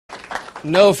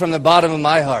know from the bottom of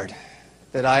my heart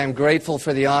that I am grateful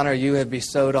for the honor you have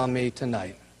bestowed on me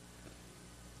tonight.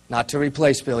 Not to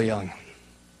replace Bill Young,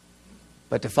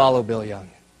 but to follow Bill Young.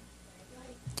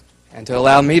 And to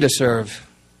allow me to serve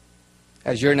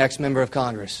as your next member of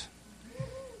Congress,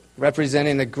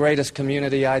 representing the greatest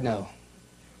community I know,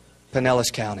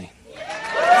 Pinellas County.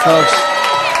 Folks,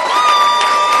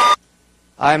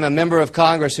 I am a member of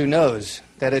Congress who knows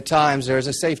that at times there is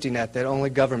a safety net that only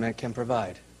government can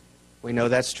provide. We know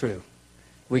that's true.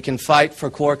 We can fight for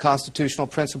core constitutional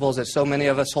principles that so many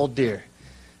of us hold dear.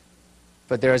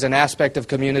 But there is an aspect of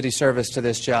community service to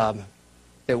this job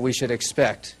that we should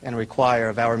expect and require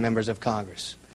of our members of Congress.